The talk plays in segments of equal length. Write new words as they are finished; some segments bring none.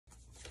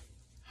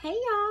Hey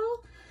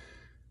y'all!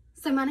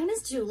 So my name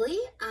is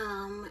Julie,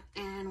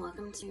 and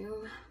welcome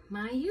to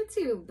my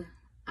YouTube.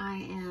 I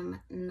am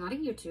not a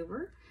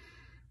YouTuber.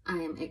 I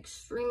am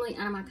extremely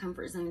out of my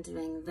comfort zone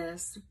doing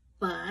this,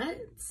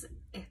 but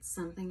it's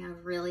something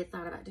I've really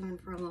thought about doing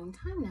for a long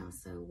time now.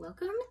 So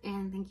welcome,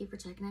 and thank you for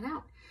checking it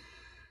out.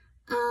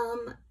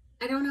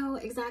 I don't know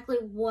exactly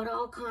what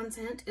all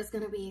content is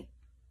going to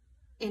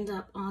end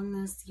up on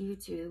this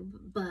YouTube,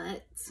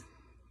 but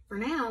for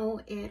now,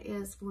 it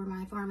is for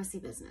my pharmacy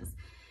business.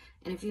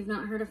 And if you've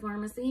not heard of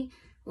Pharmacy,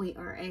 we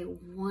are a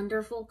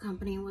wonderful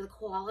company with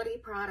quality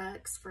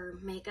products for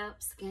makeup,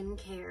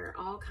 skincare,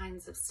 all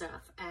kinds of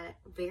stuff at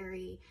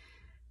very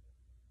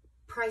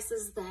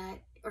prices that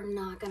are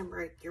not going to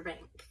break your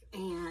bank.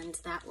 And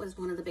that was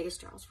one of the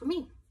biggest draws for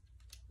me.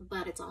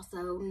 But it's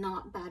also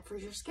not bad for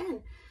your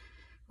skin.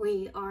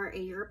 We are a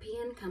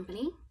European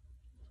company.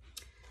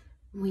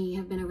 We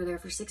have been over there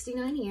for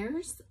 69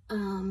 years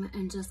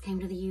and just came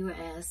to the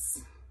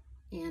U.S.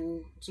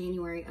 in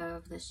January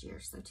of this year,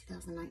 so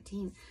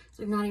 2019.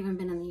 So we've not even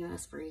been in the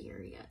U.S. for a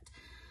year yet.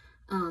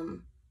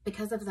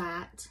 Because of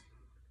that,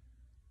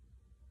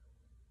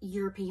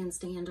 European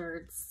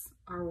standards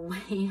are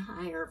way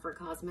higher for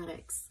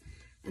cosmetics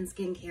and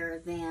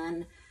skincare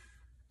than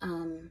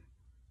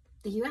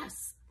the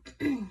U.S.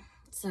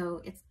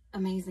 So it's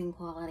amazing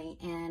quality,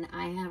 and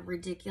I have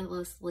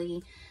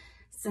ridiculously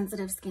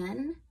sensitive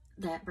skin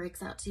that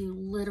breaks out to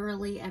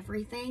literally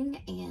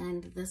everything,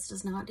 and this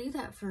does not do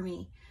that for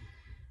me.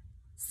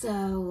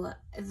 So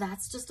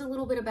that's just a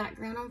little bit of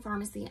background on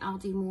Pharmacy. I'll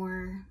do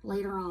more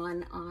later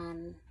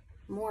on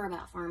more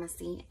about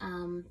Pharmacy,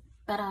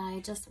 but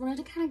I just wanted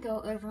to kind of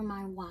go over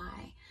my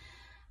why.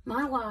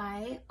 My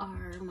why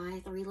are my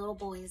 3 little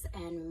boys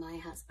and my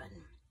husband.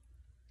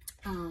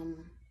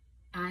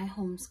 I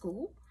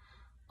homeschool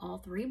all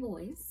 3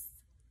 boys,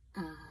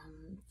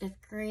 5th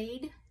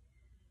grade,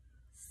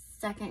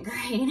 2nd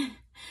grade,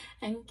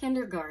 and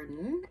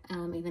kindergarten.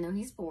 Even though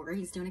he's 4,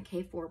 he's doing a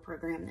K-4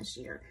 program this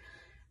year.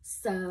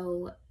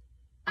 So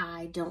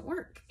I don't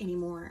work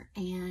anymore,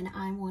 and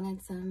I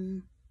wanted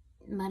some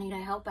money to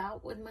help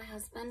out with my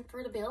husband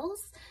for the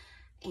bills,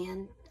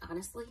 and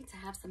honestly to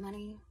have some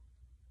money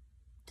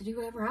to do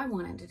whatever I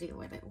wanted to do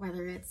with it,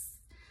 whether it's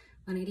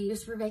money to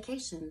use for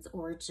vacations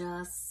or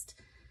just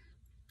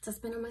to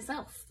spend on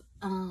myself.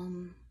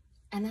 And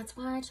that's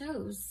why I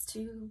chose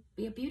to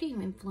be a beauty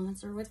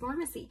influencer with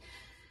Pharmacy.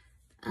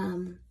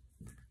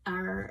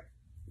 Our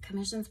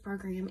commissions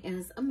program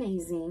is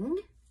amazing,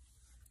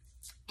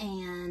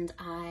 and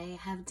I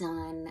have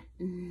done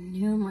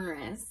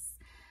numerous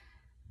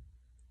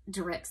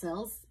direct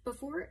sales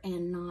before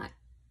and not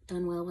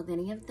done well with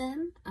any of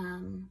them.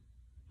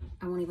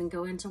 I won't even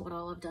go into what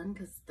all I've done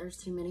because there's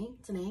too many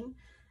to name.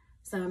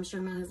 So I'm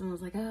sure my husband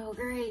was like, oh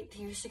great,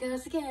 here she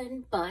goes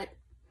again. But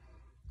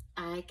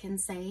I can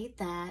say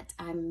that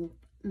I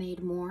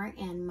made more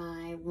in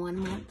my 1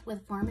 month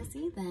with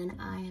Pharmacy than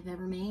I have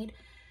ever made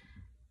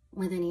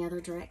with any other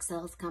direct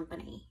sales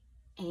company.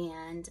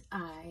 And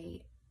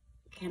I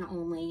can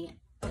only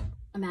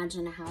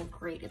imagine how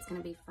great it's going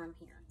to be from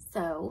here.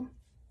 So,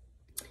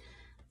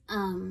 I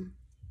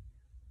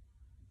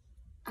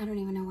don't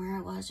even know where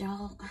I was,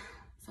 y'all.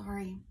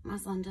 Sorry, my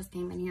son just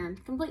came in here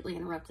and completely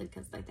interrupted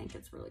because they think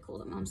it's really cool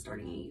that Mom's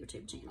starting a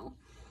YouTube channel.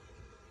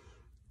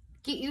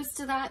 Get used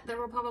to that. There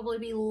will probably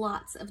be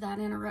lots of that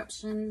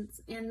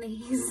interruptions in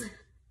these.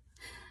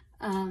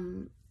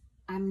 I'm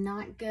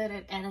not good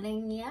at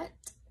editing yet,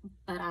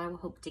 but I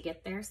hope to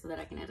get there so that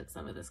I can edit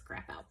some of this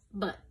crap out.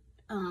 But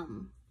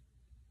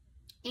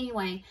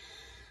anyway,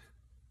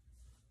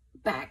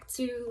 back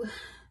to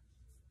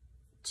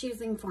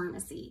choosing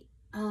Pharmacy.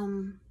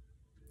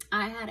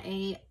 I had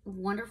a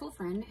wonderful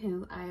friend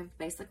who I've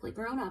basically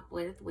grown up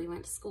with. We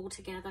went to school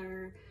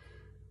together.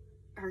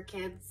 Her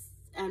kids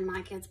and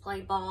my kids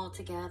played ball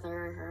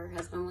together. Her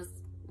husband was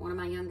one of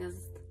my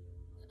youngest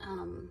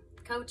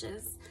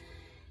coaches.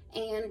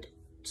 And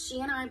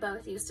she and I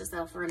both used to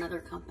sell for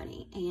another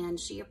company. And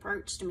she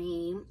approached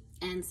me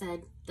and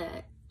said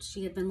that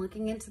she had been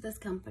looking into this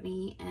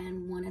company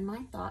and wanted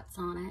my thoughts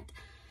on it.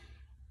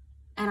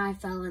 And I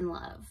fell in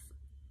love.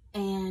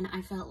 And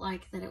I felt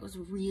like that it was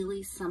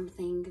really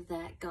something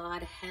that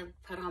God had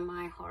put on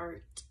my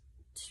heart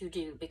to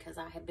do, because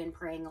I had been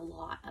praying a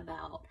lot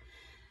about,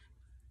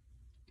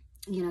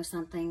 you know,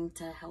 something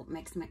to help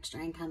make some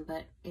extra income,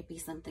 but it be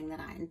something that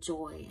I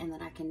enjoy and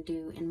that I can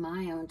do in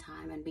my own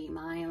time and be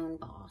my own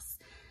boss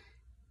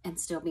and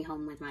still be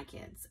home with my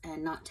kids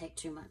and not take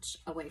too much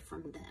away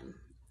from them.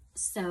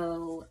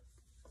 So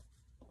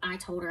I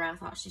told her I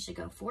thought she should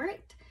go for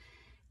it,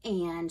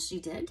 and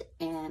she did,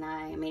 and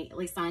I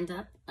immediately signed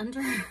up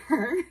under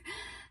her.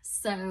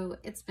 So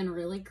it's been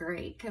really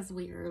great because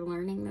we are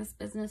learning this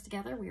business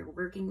together. We are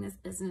working this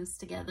business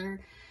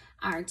together.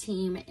 Our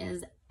team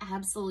is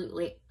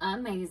absolutely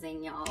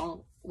amazing,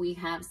 y'all. We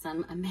have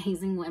some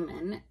amazing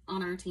women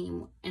on our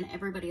team, and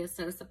everybody is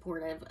so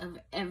supportive of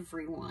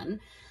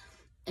everyone.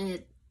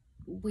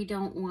 We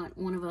don't want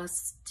one of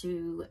us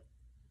to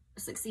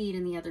succeed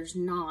and the others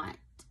not.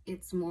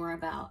 It's more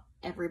about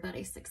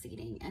everybody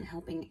succeeding and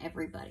helping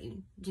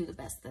everybody do the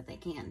best that they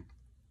can.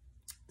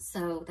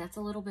 So that's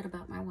a little bit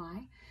about my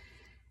why.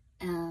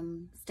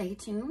 Stay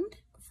tuned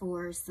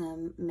for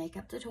some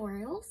makeup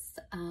tutorials,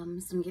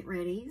 some get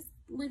readies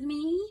with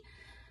me,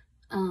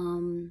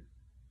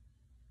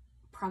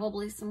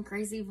 probably some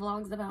crazy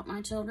vlogs about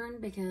my children,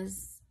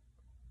 because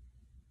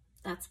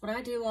that's what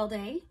I do all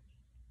day.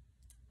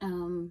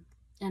 And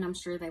I'm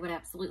sure they would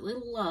absolutely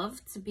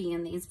love to be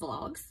in these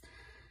vlogs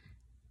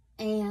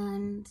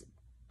and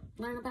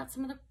learn about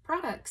some of the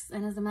products.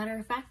 And as a matter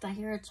of fact, I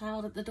hear a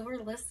child at the door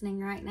listening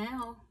right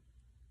now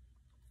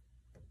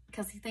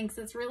because he thinks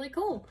it's really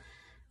cool.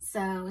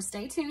 So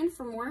stay tuned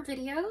for more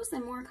videos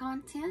and more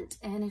content.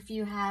 And if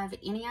you have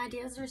any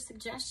ideas or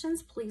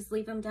suggestions, please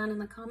leave them down in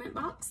the comment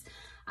box.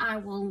 I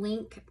will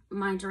link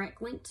my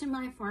direct link to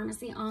my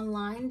pharmacy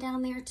online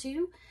down there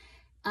too.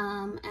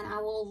 And I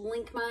will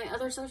link my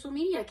other social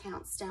media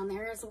accounts down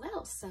there as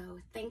well. So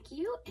thank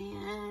you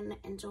and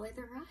enjoy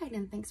the ride,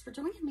 and thanks for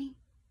joining me.